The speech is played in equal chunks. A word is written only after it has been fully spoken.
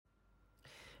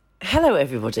Hello,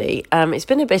 everybody. It's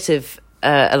been a bit of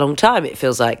a long time, it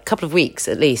feels like, a couple of weeks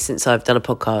at least, since I've done a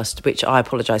podcast, which I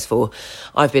apologise for.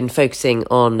 I've been focusing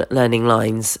on learning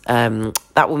lines.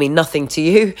 That will mean nothing to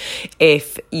you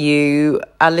if you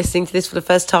are listening to this for the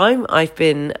first time. I've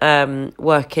been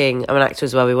working, I'm an actor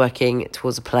as well, we're working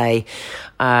towards a play,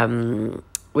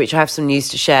 which I have some news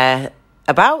to share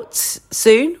about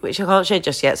soon, which I can't share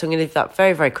just yet, so I'm going to leave that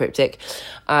very, very cryptic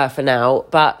for now.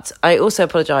 But I also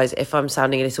apologise if I'm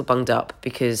sounding a little bunged up,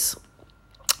 because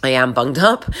I am bunged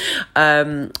up.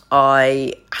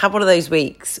 I had one of those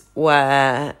weeks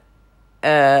where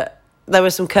there were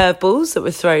some curveballs that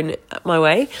were thrown my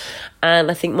way, and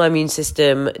I think my immune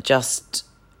system just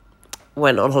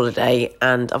went on holiday,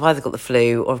 and I've either got the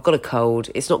flu or I've got a cold.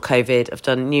 It's not COVID. I've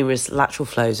done numerous lateral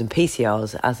flows and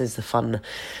PCRs, as is the fun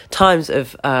times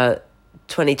of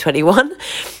 2021.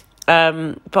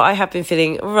 But I have been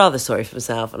feeling rather sorry for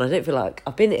myself, and I don't feel like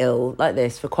I've been ill like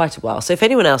this for quite a while. So if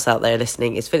anyone else out there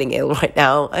listening is feeling ill right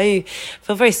now, I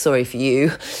feel very sorry for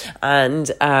you.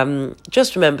 And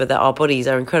just remember that our bodies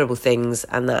are incredible things,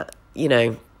 and that, you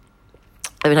know,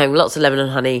 I've been having lots of lemon and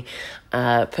honey,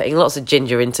 putting lots of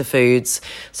ginger into foods.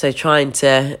 So trying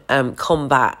to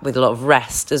combat with a lot of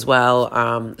rest as well.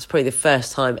 It's probably the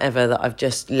first time ever that I've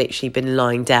just literally been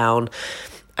lying down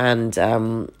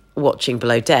and watching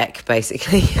Below Deck,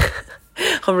 basically,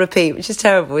 on repeat, which is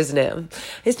terrible, isn't it?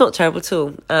 It's not terrible at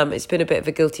all. It's been a bit of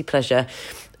a guilty pleasure.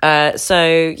 But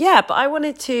I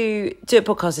wanted to do a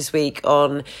podcast this week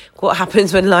on what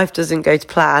happens when life doesn't go to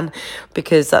plan,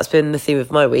 because that's been the theme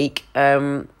of my week.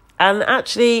 And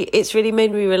actually, it's really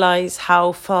made me realise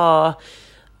how far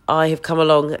I have come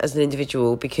along as an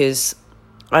individual, because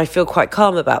I feel quite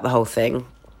calm about the whole thing.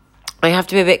 I have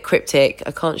to be a bit cryptic.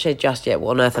 I can't share just yet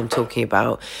what on earth I'm talking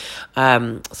about.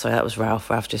 Sorry, that was Ralph.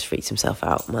 Ralph just freaked himself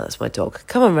out. Well, that's my dog.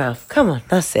 Come on, Ralph. Come on.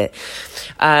 That's it.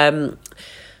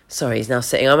 Sorry, he's now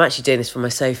sitting. I'm actually doing this from my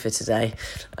sofa today,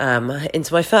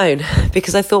 into my phone,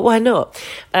 because I thought, why not?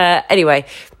 Anyway,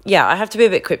 yeah, I have to be a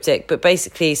bit cryptic, but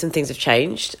basically some things have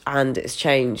changed, and it's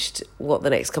changed what the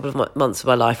next couple of months of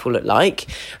my life will look like.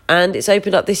 And it's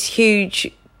opened up this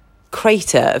huge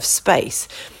crater of space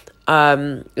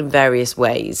in various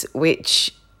ways,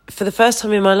 which for the first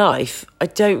time in my life, I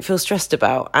don't feel stressed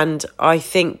about. And I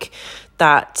think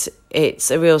that it's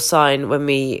a real sign when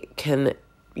we can,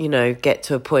 you know, get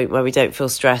to a point where we don't feel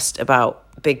stressed about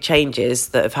big changes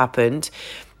that have happened,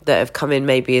 that have come in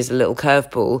maybe as a little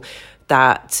curveball,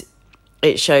 that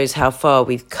it shows how far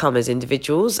we've come as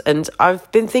individuals. And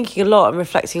I've been thinking a lot and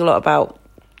reflecting a lot about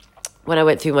when I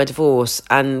went through my divorce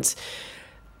and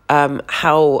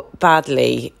how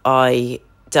badly I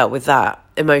dealt with that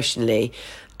emotionally.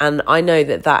 And I know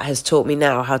that that has taught me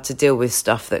now how to deal with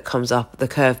stuff that comes up, the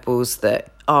curveballs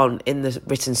that aren't in the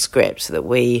written script that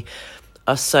we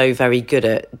are so very good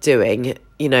at doing.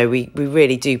 You know, we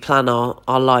really do plan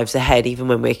our lives ahead, even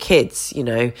when we're kids. You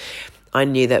know, I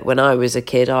knew that when I was a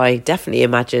kid, I definitely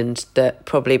imagined that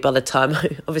probably by the time,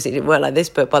 obviously it didn't work like this,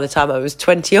 but by the time I was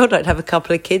 20 odd, I'd have a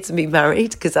couple of kids and be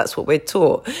married, because that's what we're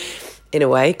taught in a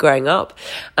way growing up.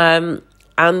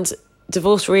 And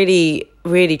divorce really,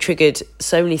 really triggered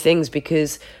so many things,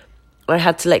 because I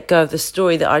had to let go of the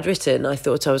story that I'd written. I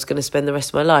thought I was going to spend the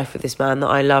rest of my life with this man that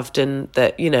I loved, and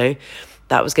that, you know,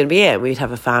 that was going to be it. We'd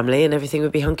have a family and everything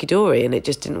would be hunky-dory, and it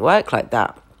just didn't work like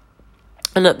that.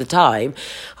 And at the time,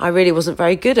 I really wasn't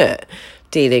very good at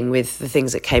dealing with the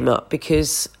things that came up,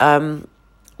 because, I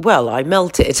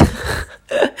melted.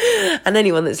 And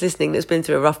anyone that's listening that's been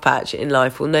through a rough patch in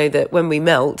life will know that when we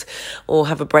melt or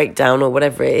have a breakdown or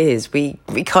whatever it is, we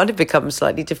kind of become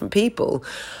slightly different people.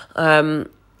 And,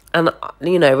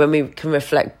 you know, when we can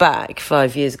reflect back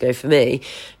 5 years ago for me,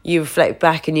 you reflect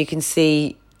back and you can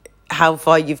see how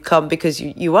far you've come, because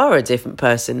you are a different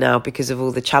person now because of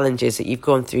all the challenges that you've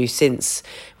gone through since,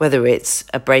 whether it's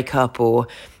a breakup or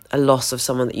a loss of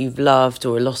someone that you've loved,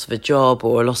 or a loss of a job,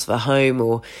 or a loss of a home,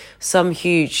 or some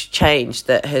huge change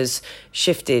that has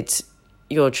shifted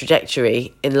your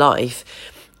trajectory in life.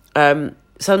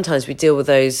 Sometimes we deal with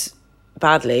those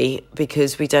badly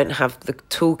because we don't have the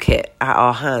toolkit at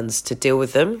our hands to deal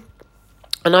with them.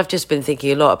 And I've just been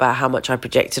thinking a lot about how much I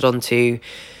projected onto,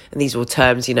 and these are all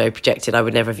terms, you know, projected. I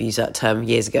would never have used that term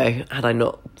years ago had I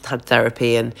not had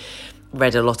therapy and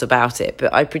read a lot about it,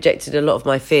 but I projected a lot of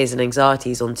my fears and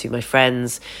anxieties onto my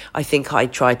friends. I think I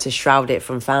tried to shroud it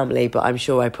from family, but I'm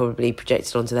sure I probably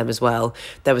projected onto them as well.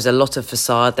 There was a lot of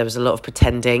facade, there was a lot of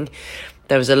pretending,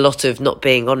 there was a lot of not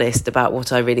being honest about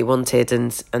what I really wanted,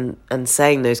 and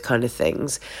saying those kind of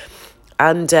things.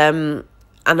 And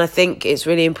I think it's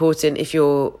really important, if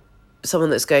you're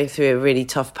someone that's going through a really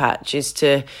tough patch, is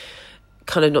to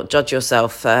kind of not judge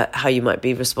yourself for how you might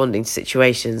be responding to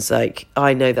situations. Like,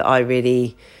 I know that I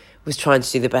really was trying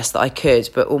to do the best that I could,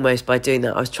 but almost by doing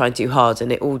that I was trying too hard,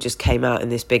 and it all just came out in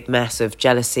this big mess of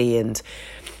jealousy and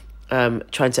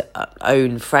trying to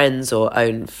own friends or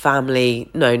own family.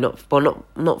 Not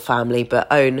family, but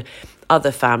own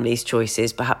other families'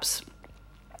 choices, perhaps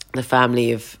the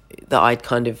family that I'd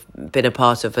kind of been a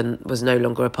part of and was no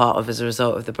longer a part of as a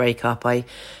result of the breakup. I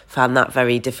found that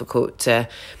very difficult to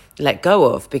let go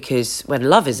of, because when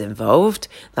love is involved,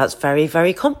 that's very,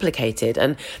 very complicated.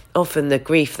 And often the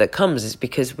grief that comes is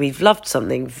because we've loved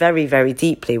something very, very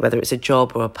deeply, whether it's a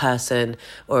job or a person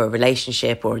or a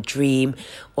relationship or a dream,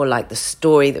 or like the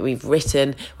story that we've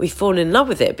written. We've fallen in love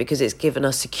with it because it's given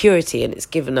us security, and it's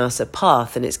given us a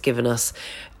path, and it's given us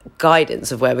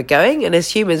guidance of where we're going. And as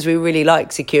humans, we really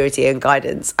like security and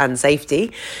guidance and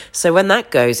safety. So when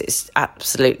that goes, it's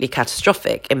absolutely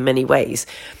catastrophic in many ways.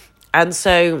 And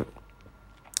so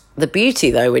the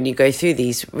beauty, though, when you go through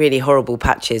these really horrible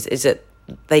patches, is that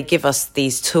they give us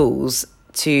these tools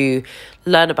to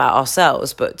learn about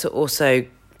ourselves, but to also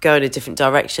go in a different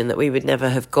direction that we would never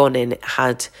have gone in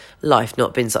had life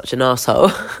not been such an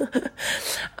arsehole.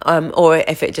 Or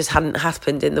if it just hadn't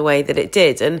happened in the way that it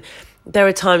did. And there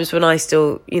are times when I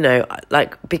still,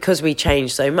 because we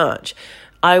change so much,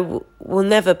 I will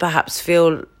never perhaps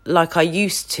feel like I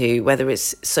used to, whether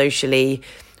it's socially,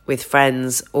 with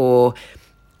friends, or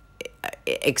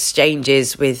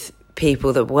exchanges with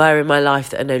people that were in my life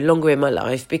that are no longer in my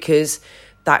life, because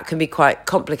that can be quite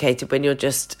complicated when you're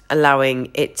just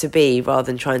allowing it to be rather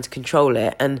than trying to control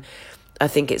it. And I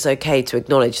think it's okay to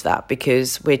acknowledge that,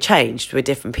 because we're changed, we're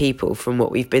different people from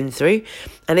what we've been through.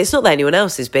 And it's not that anyone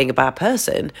else is being a bad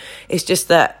person, it's just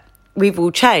that we've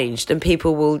all changed, and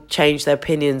people will change their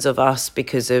opinions of us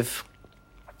because of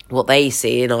what they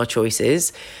see in our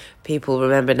choices. People,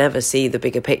 remember, never see the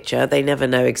bigger picture. They never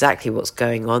know exactly what's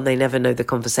going on. They never know the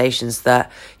conversations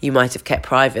that you might have kept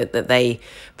private that they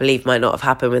believe might not have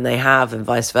happened when they have, and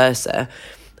vice versa.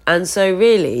 And so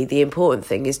really the important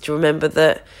thing is to remember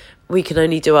that we can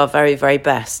only do our very, very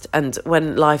best. And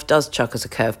when life does chuck us a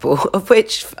curveball, of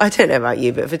which, I don't know about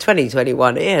you, but for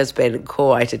 2021, it has been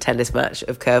quite a tennis match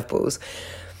of curveballs.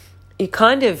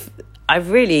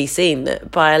 I've really seen that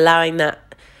by allowing that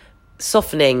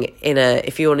softening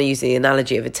if you want to use the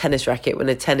analogy of a tennis racket, when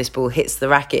a tennis ball hits the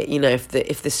racket,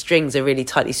 if the strings are really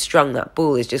tightly strung, that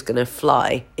ball is just going to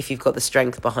fly if you've got the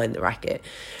strength behind the racket.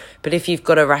 But if you've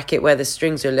got a racket where the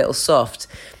strings are a little soft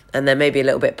and they're maybe a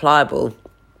little bit pliable,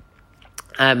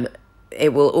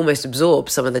 it will almost absorb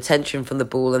some of the tension from the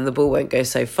ball, and the ball won't go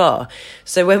so far.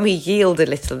 So when we yield a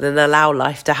little and allow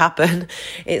life to happen,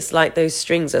 it's like those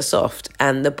strings are soft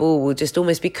and the ball will just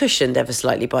almost be cushioned ever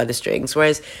slightly by the strings.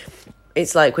 Whereas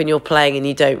it's like when you're playing and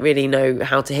you don't really know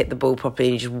how to hit the ball properly,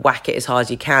 and you just whack it as hard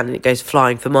as you can and it goes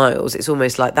flying for miles. It's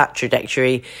almost like that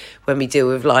trajectory when we deal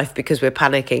with life, because we're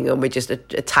panicking and we're just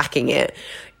attacking it.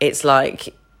 It's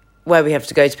like where we have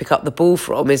to go to pick up the ball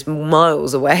from is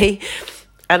miles away.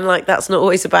 And that's not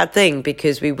always a bad thing,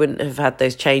 because we wouldn't have had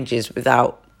those changes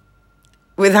without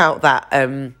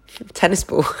that tennis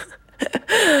ball.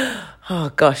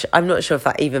 Oh gosh, I'm not sure if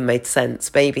that even made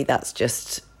sense. Maybe that's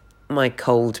just my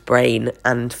cold brain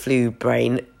and flu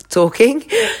brain talking.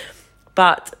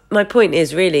 But my point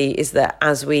is that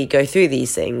as we go through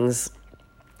these things,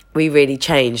 we really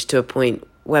change to a point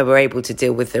where we're able to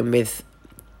deal with them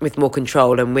with more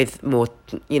control and with more,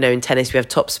 in tennis we have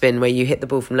topspin, where you hit the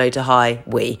ball from low to high.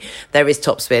 There is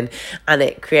topspin, and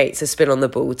it creates a spin on the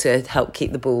ball to help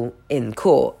keep the ball in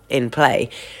court, in play.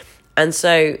 And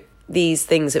so these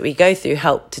things that we go through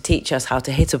help to teach us how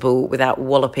to hit a ball without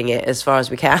walloping it as far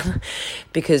as we can,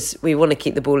 because we want to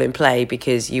keep the ball in play,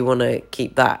 because you want to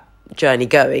keep that journey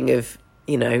going of,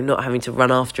 not having to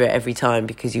run after it every time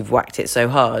because you've whacked it so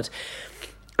hard.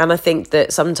 And I think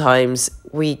that sometimes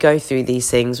we go through these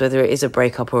things, whether it is a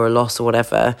breakup or a loss or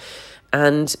whatever,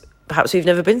 and perhaps we've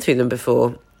never been through them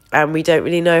before, and we don't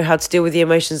really know how to deal with the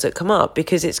emotions that come up,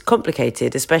 because it's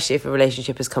complicated, especially if a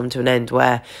relationship has come to an end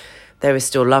where there is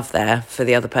still love there for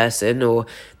the other person, or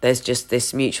there's just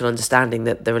this mutual understanding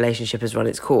that the relationship has run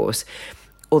its course,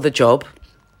 or the job,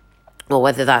 or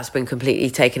whether that's been completely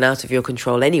taken out of your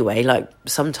control anyway. Like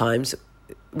sometimes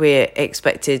we're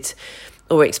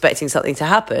expecting something to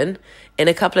happen in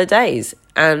a couple of days,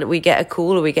 and we get a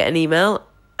call or we get an email,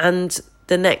 and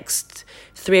the next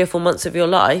 3 or 4 months of your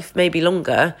life, maybe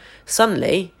longer,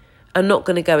 suddenly are not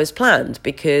going to go as planned,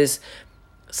 because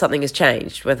something has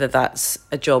changed, whether that's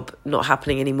a job not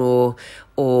happening anymore,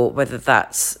 or whether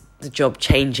that's the job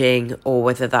changing, or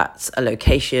whether that's a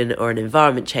location or an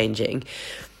environment changing.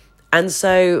 And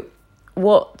so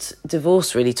what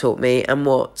divorce really taught me, and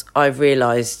what I've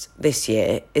realised this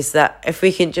year, is that if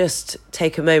we can just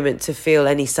take a moment to feel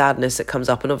any sadness that comes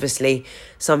up, and obviously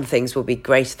some things will be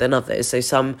greater than others, so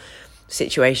some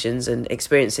situations and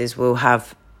experiences will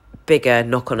have bigger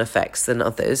knock-on effects than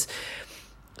others.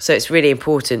 So it's really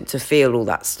important to feel all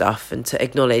that stuff and to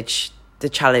acknowledge the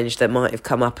challenge that might have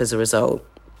come up as a result.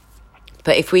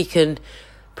 But if we can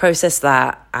process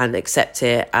that and accept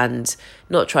it and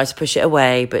not try to push it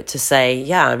away, but to say,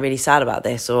 yeah, I'm really sad about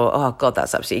this, or, oh God,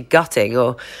 that's absolutely gutting,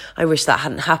 or I wish that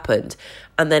hadn't happened,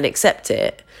 and then accept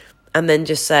it, and then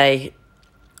just say,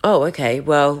 oh, okay,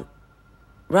 well,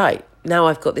 right, now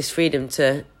I've got this freedom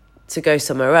to go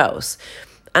somewhere else.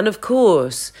 And of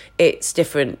course, it's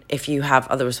different if you have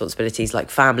other responsibilities like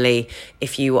family,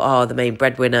 if you are the main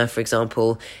breadwinner, for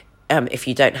example, if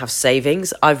you don't have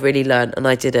savings. I've really learned, and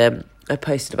I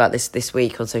posted about this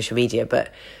week on social media,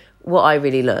 but what I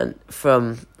really learned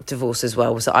from divorce as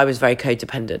well was that I was very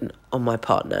codependent on my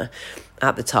partner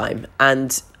at the time.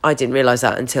 And I didn't realise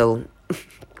that until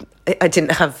I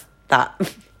didn't have that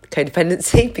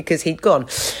codependency because he'd gone.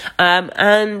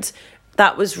 And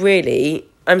that was really,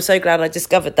 I'm so glad I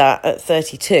discovered that at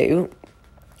 32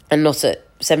 and not at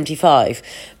 75,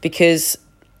 because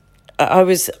I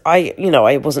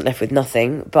wasn't left with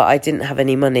nothing, but I didn't have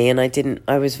any money, and I'd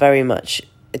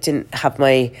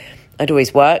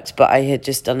always worked, but I had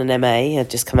just done an MA, I'd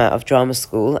just come out of drama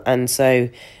school, and so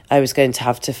I was going to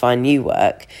have to find new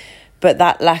work. But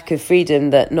that lack of freedom,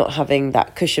 that not having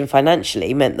that cushion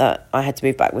financially, meant that I had to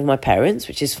move back with my parents,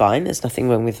 which is fine, there's nothing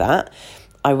wrong with that.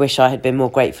 I wish I had been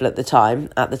more grateful at the time.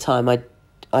 At the time,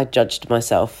 I judged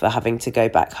myself for having to go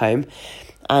back home,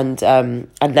 and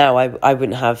now I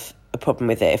wouldn't have a problem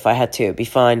with it. If I had to, it'd be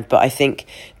fine. But I think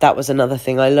that was another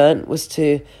thing I learned, was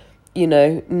to,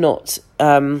 not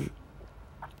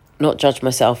judge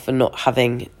myself for not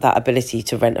having that ability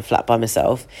to rent a flat by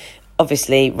myself.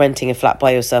 Obviously, renting a flat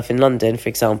by yourself in London, for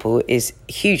example, is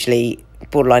hugely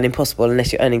borderline impossible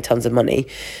unless you're earning tons of money.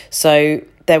 So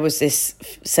there was this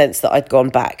sense that I'd gone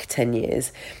back 10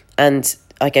 years, and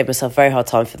I gave myself a very hard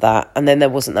time for that. And then there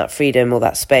wasn't that freedom or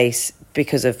that space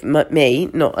because of me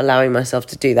not allowing myself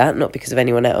to do that, not because of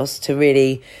anyone else, to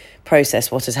really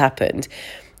process what has happened.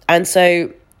 And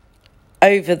so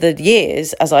over the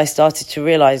years, as I started to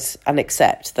realise and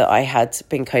accept that I had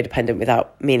been codependent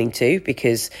without meaning to,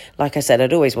 because, like I said,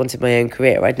 I'd always wanted my own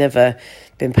career. I'd never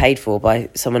been paid for by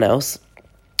someone else.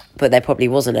 But there probably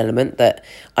was an element that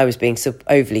I was being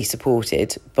overly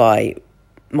supported by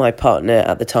my partner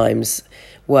at the time's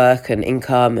work and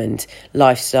income and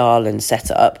lifestyle and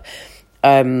setup.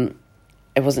 I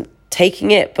wasn't taking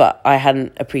it, but I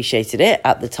hadn't appreciated it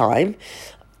at the time.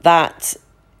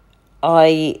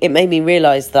 It made me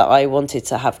realise that I wanted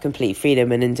to have complete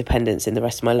freedom and independence in the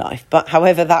rest of my life. But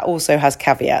however, that also has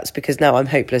caveats, because now I'm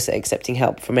hopeless at accepting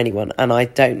help from anyone, and I'm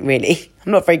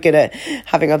not very good at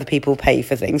having other people pay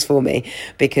for things for me,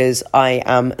 because I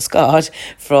am scarred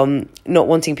from not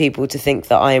wanting people to think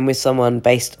that I am with someone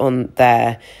based on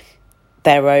their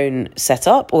own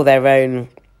setup or their own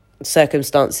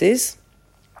circumstances,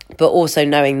 but also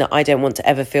knowing that I don't want to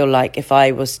ever feel like, if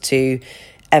I was to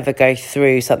ever go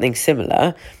through something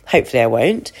similar, hopefully I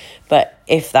won't, but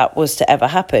if that was to ever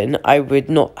happen, I would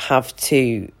not have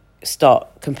to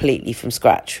start completely from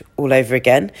scratch all over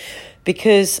again.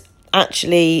 Because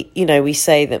actually, we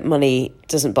say that money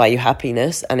doesn't buy you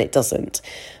happiness, and it doesn't.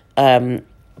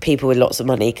 People with lots of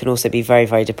money can also be very,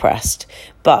 very depressed.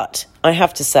 But I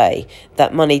have to say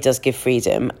that money does give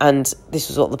freedom, and this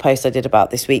was what the post I did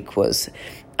about this week was.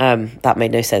 That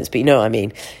made no sense, but you know what I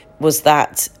mean, was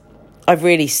that I've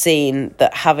really seen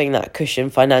that having that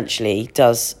cushion financially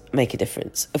does make a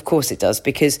difference. Of course it does,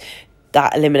 because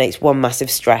that eliminates one massive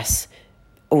stress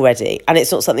already. And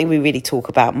it's not something we really talk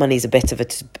about. Money's a bit of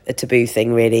a taboo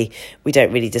thing, really. We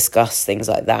don't really discuss things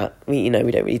like that. We don't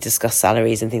really discuss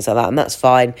salaries and things like that, and that's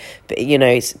fine. But,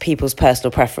 it's people's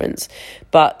personal preference.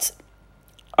 But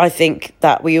I think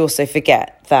that we also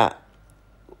forget that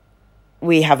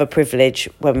we have a privilege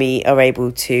when we are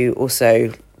able to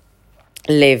also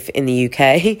live in the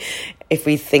UK. If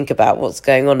we think about what's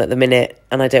going on at the minute,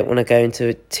 and I don't want to go into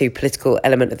a too political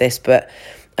element of this, but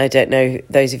I don't know,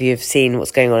 those of you have seen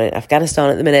what's going on in Afghanistan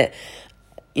at the minute.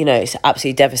 It's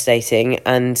absolutely devastating,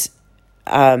 and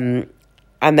there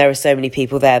are so many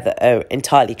people there that are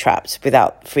entirely trapped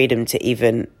without freedom to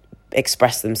even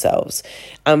express themselves.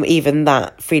 Even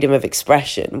that freedom of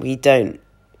expression, we don't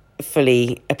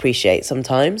fully appreciate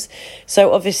sometimes.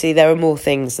 So obviously there are more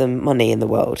things than money in the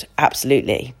world,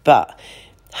 absolutely, but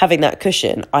having that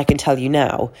cushion, I can tell you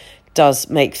now, does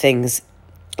make things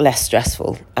less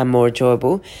stressful and more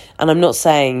enjoyable. And I'm not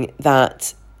saying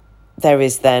that there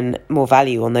is then more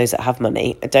value on those that have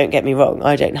money. Don't get me wrong,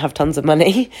 I don't have tons of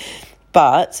money.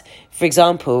 But, for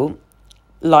example,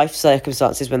 life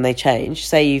circumstances when they change,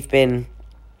 say you've been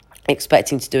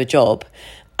expecting to do a job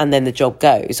and then the job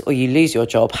goes, or you lose your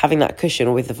job, having that cushion,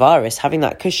 or with the virus, having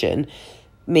that cushion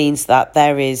means that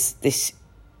there is this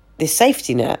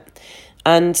safety net.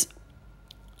 And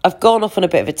I've gone off on a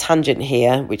bit of a tangent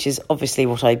here, which is obviously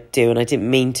what I do, and I didn't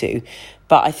mean to.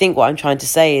 But I think what I'm trying to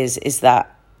say is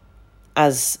that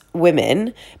as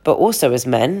women, but also as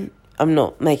men, I'm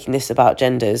not making this about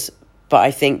genders, but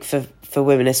I think for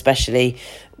women especially,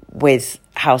 with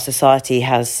how society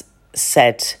has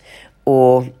said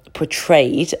or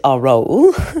portrayed our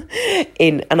role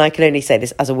in, and I can only say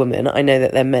this as a woman, I know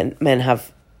that men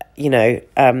have,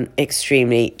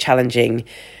 extremely challenging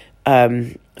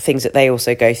things that they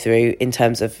also go through in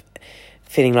terms of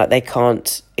feeling like they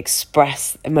can't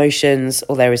express emotions,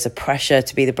 or there is a pressure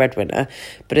to be the breadwinner.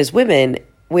 But as women,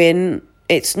 when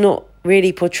it's not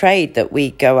really portrayed that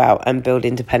we go out and build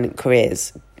independent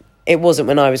careers. It wasn't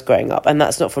when I was growing up, and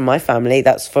that's not from my family,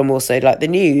 that's from also like the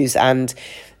news and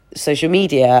social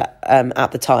media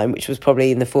at the time, which was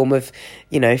probably in the form of,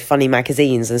 funny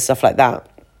magazines and stuff like that.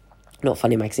 Not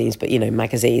funny magazines, but,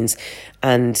 magazines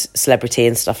and celebrity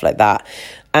and stuff like that.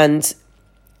 And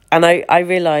I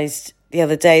realised the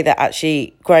other day that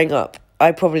actually growing up,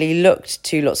 I probably looked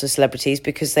to lots of celebrities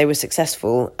because they were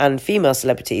successful, and female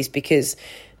celebrities because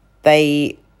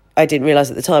I didn't realise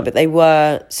at the time, but they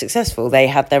were successful. They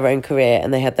had their own career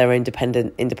and they had their own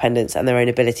independence and their own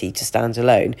ability to stand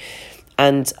alone.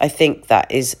 And I think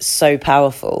that is so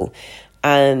powerful.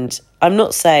 And I'm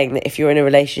not saying that if you're in a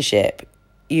relationship,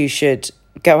 you should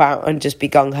go out and just be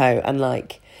gung-ho and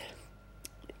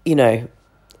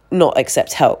not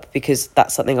accept help, because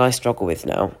that's something I struggle with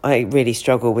now. I really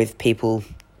struggle with people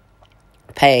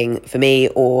paying for me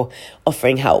or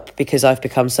offering help, because I've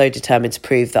become so determined to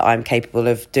prove that I'm capable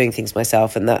of doing things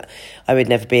myself, and that I would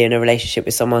never be in a relationship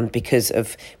with someone because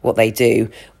of what they do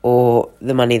or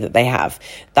the money that they have.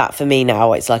 That for me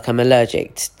now, it's like I'm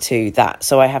allergic to that.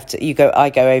 So I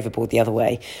go overboard the other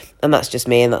way, and that's just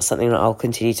me, and that's something that I'll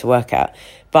continue to work at.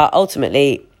 But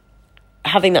ultimately,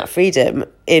 having that freedom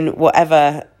in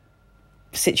whatever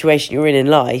situation you're in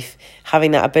life,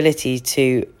 having that ability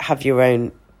to have your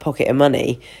own pocket of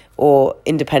money or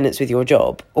independence with your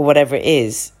job or whatever it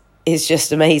is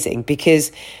just amazing,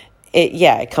 because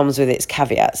it comes with its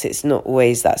caveats. It's not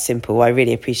always that simple. I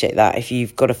really appreciate that. If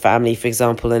you've got a family, for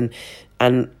example, and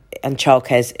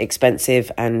childcare's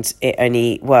expensive and it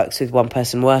only works with one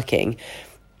person working,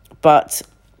 but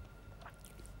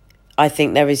I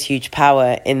think there is huge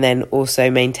power in then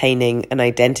also maintaining an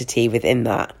identity within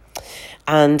that.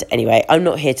 And anyway, I'm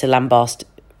not here to lambast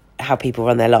how people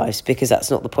run their lives, because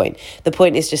that's not the point. The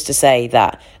point is just to say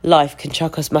that life can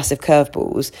chuck us massive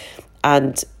curveballs,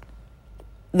 and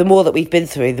the more that we've been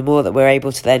through, the more that we're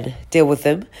able to then deal with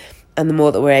them, and the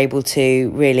more that we're able to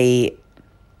really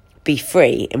be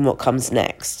free in what comes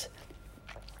next.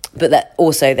 But that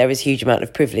also there is a huge amount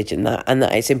of privilege in that, and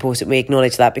that it's important we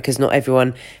acknowledge that, because not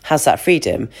everyone has that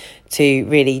freedom to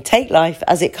really take life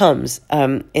as it comes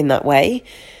in that way.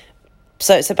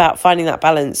 So it's about finding that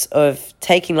balance of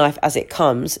taking life as it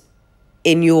comes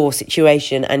in your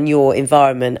situation and your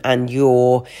environment and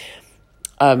your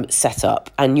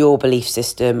setup and your belief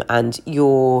system and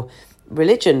your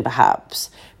religion,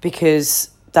 perhaps, because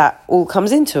that all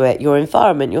comes into it, your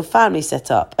environment, your family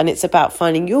setup. And it's about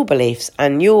finding your beliefs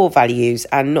and your values,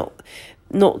 and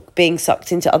not being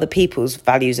sucked into other people's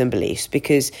values and beliefs,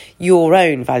 because your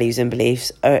own values and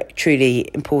beliefs are truly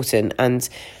important. And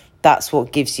that's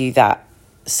what gives you that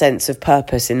sense of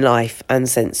purpose in life and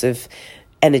sense of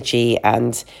energy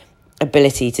and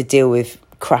ability to deal with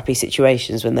crappy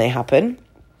situations when they happen.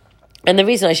 And the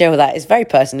reason I share all that is very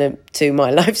personal to my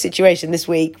life situation this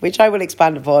week, which I will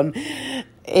expand upon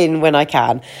when I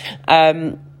can.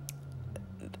 And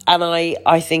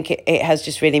I think it has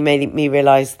just really made me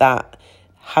realise that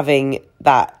having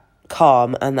that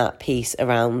calm and that peace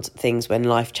around things when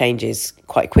life changes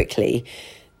quite quickly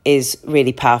is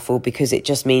really powerful, because it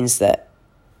just means that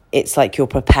it's like you're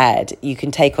prepared. You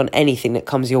can take on anything that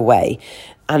comes your way,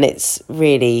 and it's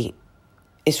really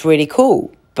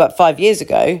cool. But 5 years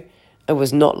ago, I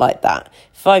was not like that.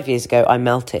 5 years ago, I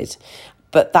melted.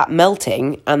 But that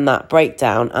melting and that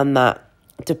breakdown and that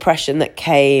depression that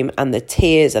came, and the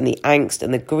tears and the angst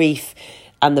and the grief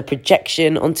and the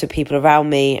projection onto people around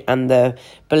me, and the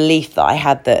belief that I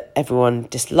had that everyone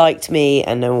disliked me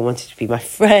and no one wanted to be my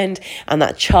friend, and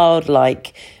that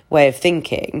childlike way of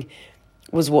thinking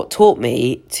was what taught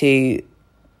me to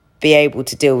be able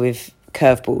to deal with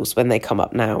curveballs when they come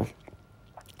up now.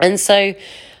 And so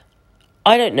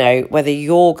I don't know whether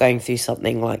you're going through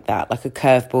something like that, like a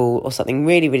curveball or something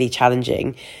really, really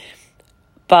challenging,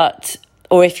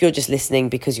 or if you're just listening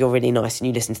because you're really nice and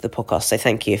you listen to the podcast. So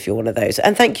thank you if you're one of those.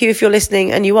 And thank you if you're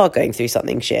listening and you are going through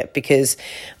something shit, because,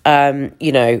 I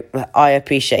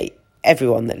appreciate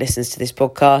everyone that listens to this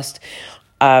podcast.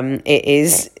 It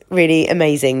is really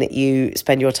amazing that you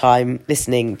spend your time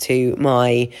listening to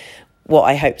what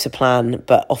I hope to plan,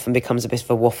 but often becomes a bit of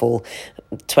a waffle,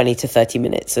 20 to 30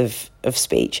 minutes of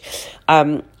speech.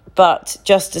 But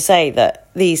just to say that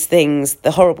these things,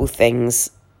 the horrible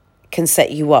things, can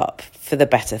set you up for the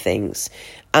better things,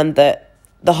 and that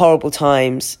the horrible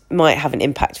times might have an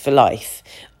impact for life.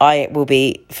 I will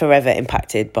be forever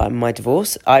impacted by my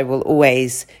divorce. I will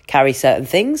always carry certain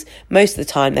things. Most of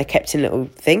the time they're kept in little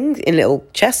things, in little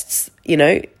chests,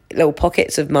 little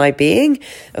pockets of my being,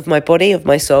 of my body, of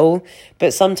my soul.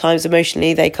 But sometimes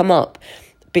emotionally they come up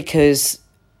because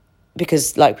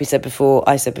like I said before,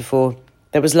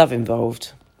 there was love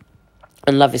involved,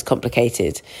 and love is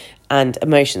complicated, and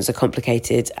emotions are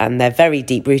complicated, and they're very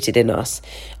deep rooted in us.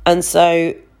 And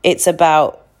so it's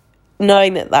about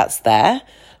knowing that that's there,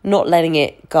 not letting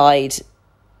it guide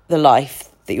the life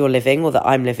that you're living or that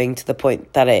I'm living to the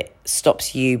point that it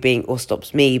stops you being, or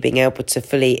stops me being able to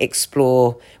fully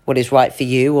explore what is right for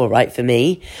you or right for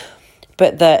me.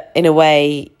 But that in a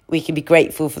way we can be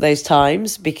grateful for those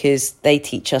times because they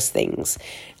teach us things.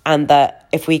 And that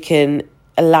if we can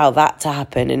allow that to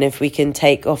happen, and if we can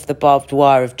take off the barbed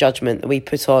wire of judgment that we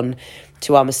put on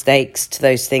to our mistakes, to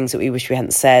those things that we wish we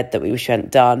hadn't said, that we wish we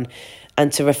hadn't done,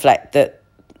 and to reflect that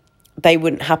they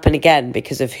wouldn't happen again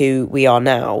because of who we are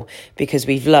now, because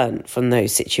we've learned from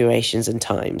those situations and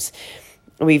times.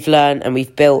 We've learned and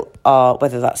we've built our,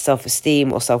 whether that's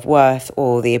self-esteem or self-worth,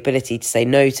 or the ability to say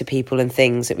no to people and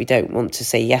things that we don't want to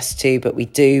say yes to, but we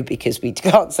do because we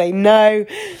can't say no.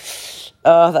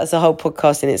 Oh, that's a whole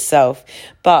podcast in itself.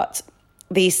 But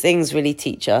these things really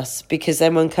teach us, because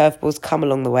then when curveballs come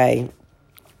along the way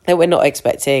that we're not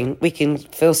expecting, we can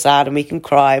feel sad and we can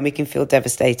cry and we can feel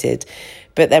devastated.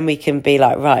 But then we can be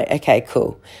like, right, okay,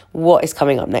 cool. What is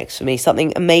coming up next for me?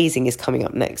 Something amazing is coming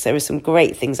up next. There are some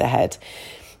great things ahead.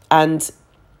 And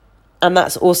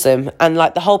that's awesome. And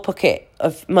like the whole pocket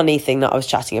of money thing that I was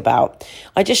chatting about,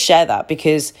 I just share that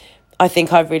because I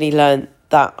think I've really learned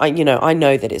that I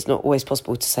know that it's not always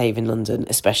possible to save in London,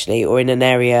 especially, or in an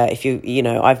area,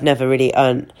 I've never really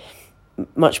earned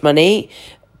much money,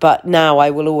 but now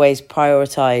I will always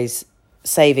prioritise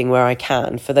saving where I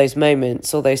can for those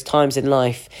moments or those times in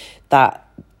life that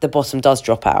the bottom does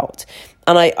drop out.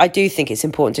 And I do think it's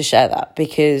important to share that,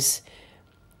 because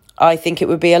I think it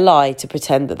would be a lie to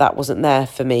pretend that wasn't there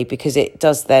for me, because it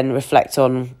does then reflect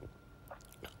on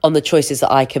the choices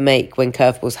that I can make when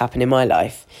curveballs happen in my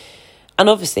life. And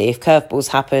obviously, if curveballs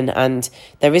happen and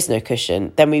there is no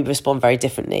cushion, then we respond very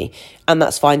differently. And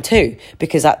that's fine too,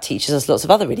 because that teaches us lots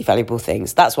of other really valuable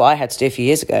things. That's what I had to do a few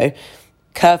years ago.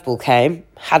 Curveball came,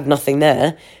 had nothing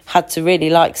there, had to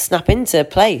really snap into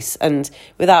place. And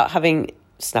without having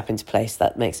snap into place,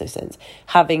 that makes no sense.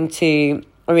 I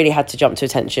really had to jump to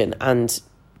attention and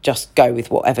just go with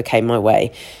whatever came my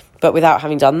way. But without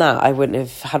having done that, I wouldn't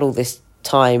have had all this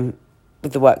time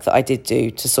with the work that I did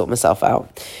do to sort myself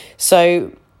out.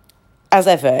 So as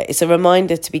ever, it's a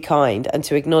reminder to be kind and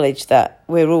to acknowledge that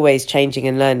we're always changing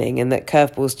and learning, and that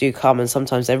curveballs do come and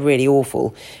sometimes they're really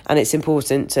awful, and it's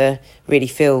important to really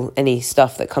feel any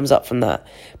stuff that comes up from that.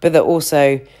 But that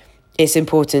also it's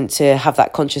important to have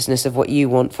that consciousness of what you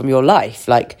want from your life.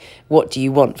 Like, what do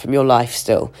you want from your life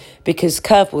still? Because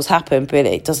curveballs happen, but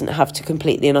it doesn't have to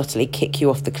completely and utterly kick you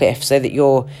off the cliff so that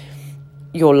your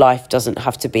life doesn't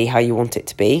have to be how you want it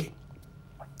to be.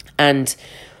 And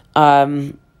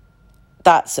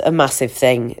that's a massive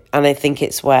thing. And I think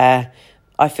it's where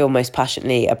I feel most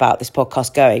passionately about this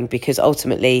podcast going, because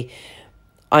ultimately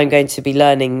I'm going to be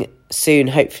learning soon,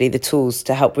 hopefully, the tools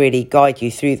to help really guide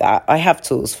you through that. I have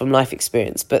tools from life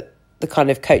experience, but the kind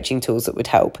of coaching tools that would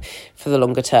help for the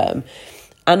longer term.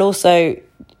 And also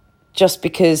just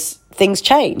because things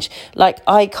change. Like,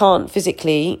 I can't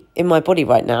physically in my body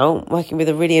right now, working with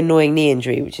a really annoying knee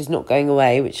injury, which is not going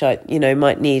away, which I,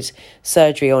 might need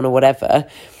surgery on or whatever.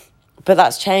 But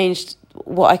that's changed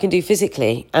what I can do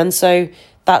physically. And so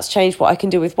that's changed what I can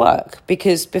do with work.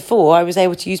 Because before, I was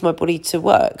able to use my body to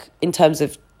work in terms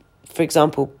of, for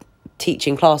example,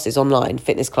 teaching classes online,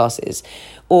 fitness classes,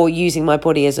 or using my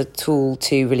body as a tool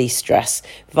to release stress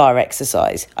via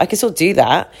exercise. I can still do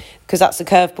that because that's a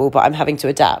curveball, but I'm having to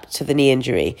adapt to the knee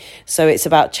injury. So it's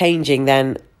about changing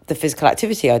then the physical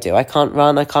activity I do. I can't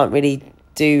run, I can't really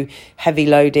do heavy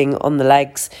loading on the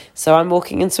legs. So I'm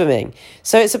walking and swimming.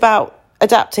 So it's about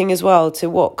adapting as well to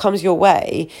what comes your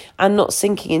way and not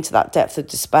sinking into that depth of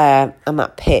despair and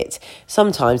that pit.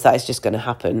 Sometimes that is just going to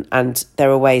happen, and there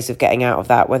are ways of getting out of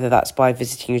that, whether that's by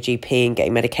visiting your GP and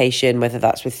getting medication, whether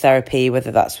that's with therapy,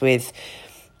 whether that's with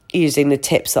using the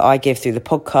tips that I give through the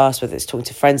podcast, whether it's talking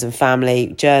to friends and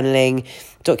family, journaling,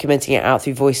 documenting it out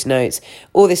through voice notes,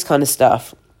 all this kind of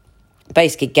stuff.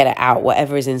 Basically get it out,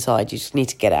 whatever is inside, you just need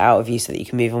to get it out of you so that you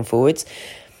can move on forwards.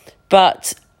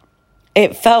 But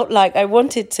it felt like I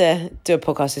wanted to do a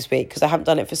podcast this week because I haven't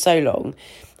done it for so long.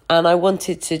 And I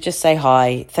wanted to just say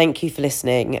hi. Thank you for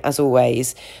listening, as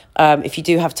always. If you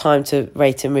do have time to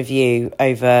rate and review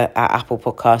over at Apple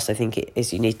Podcasts, I think it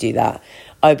is you need to do that.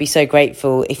 I would be so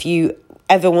grateful. If you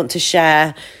ever want to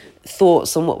share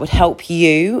thoughts on what would help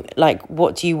you, like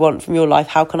what do you want from your life?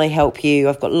 How can I help you?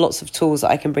 I've got lots of tools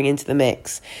that I can bring into the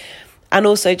mix. And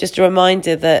also just a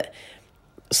reminder that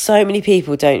so many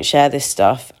people don't share this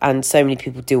stuff, and so many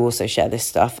people do also share this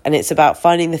stuff. And it's about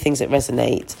finding the things that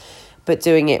resonate, but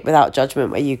doing it without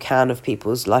judgment where you can of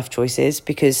people's life choices,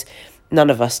 because none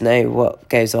of us know what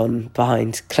goes on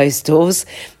behind closed doors.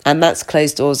 And that's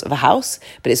closed doors of a house,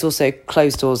 but it's also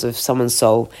closed doors of someone's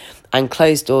soul and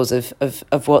closed doors of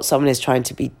what someone is trying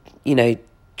to be,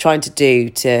 trying to do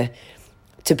to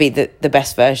be the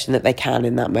best version that they can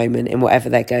in that moment, in whatever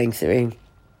they're going through.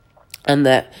 And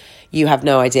that you have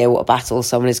no idea what battle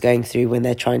someone is going through when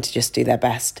they're trying to just do their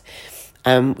best.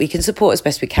 We can support as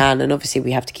best we can, and obviously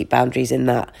we have to keep boundaries in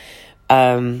that.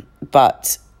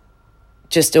 But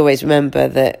just always remember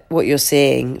that what you're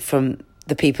seeing from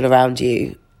the people around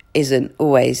you isn't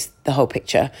always the whole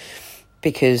picture,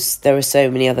 because there are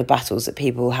so many other battles that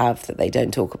people have that they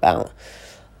don't talk about.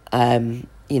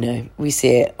 We see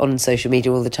it on social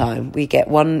media all the time. We get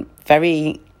one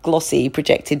very glossy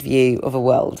projected view of a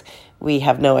world. We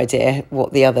have no idea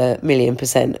what the other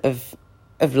 1,000,000%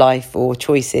 of life or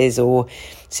choices or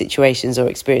situations or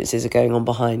experiences are going on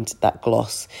behind that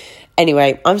gloss.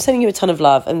 Anyway, I'm sending you a ton of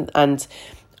love, and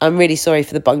I'm really sorry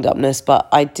for the bunged upness, but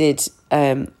I did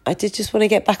just want to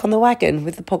get back on the wagon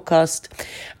with the podcast,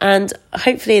 and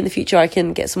hopefully in the future I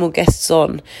can get some more guests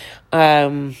on,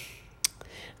 and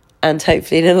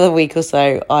hopefully in another week or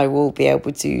so I will be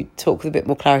able to talk with a bit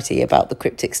more clarity about the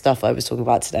cryptic stuff I was talking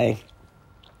about today.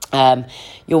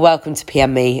 You're welcome to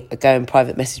PM me, go and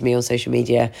private message me on social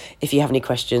media if you have any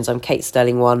questions. I'm Kate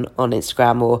Sterling1 on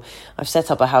Instagram, or I've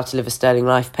set up a How to Live a Sterling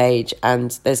Life page,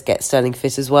 and there's Get Sterling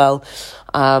Fit as well.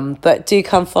 But do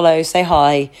come follow, say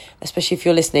hi, especially if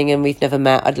you're listening and we've never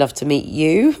met. I'd love to meet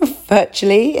you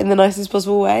virtually in the nicest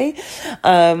possible way,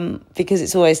 because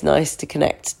it's always nice to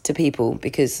connect to people,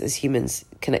 because as humans,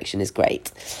 connection is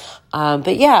great.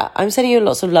 But yeah, I'm sending you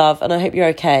lots of love, and I hope you're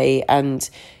okay. And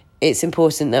it's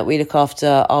important that we look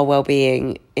after our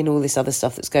well-being in all this other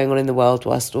stuff that's going on in the world,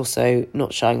 whilst also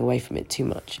not shying away from it too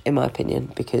much, in my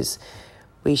opinion, because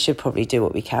we should probably do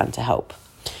what we can to help.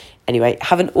 Anyway,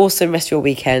 have an awesome rest of your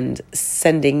weekend.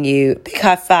 Sending you a big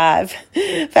high five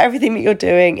for everything that you're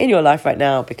doing in your life right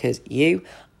now, because you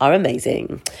are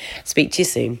amazing. Speak to you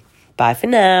soon. Bye for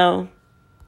now.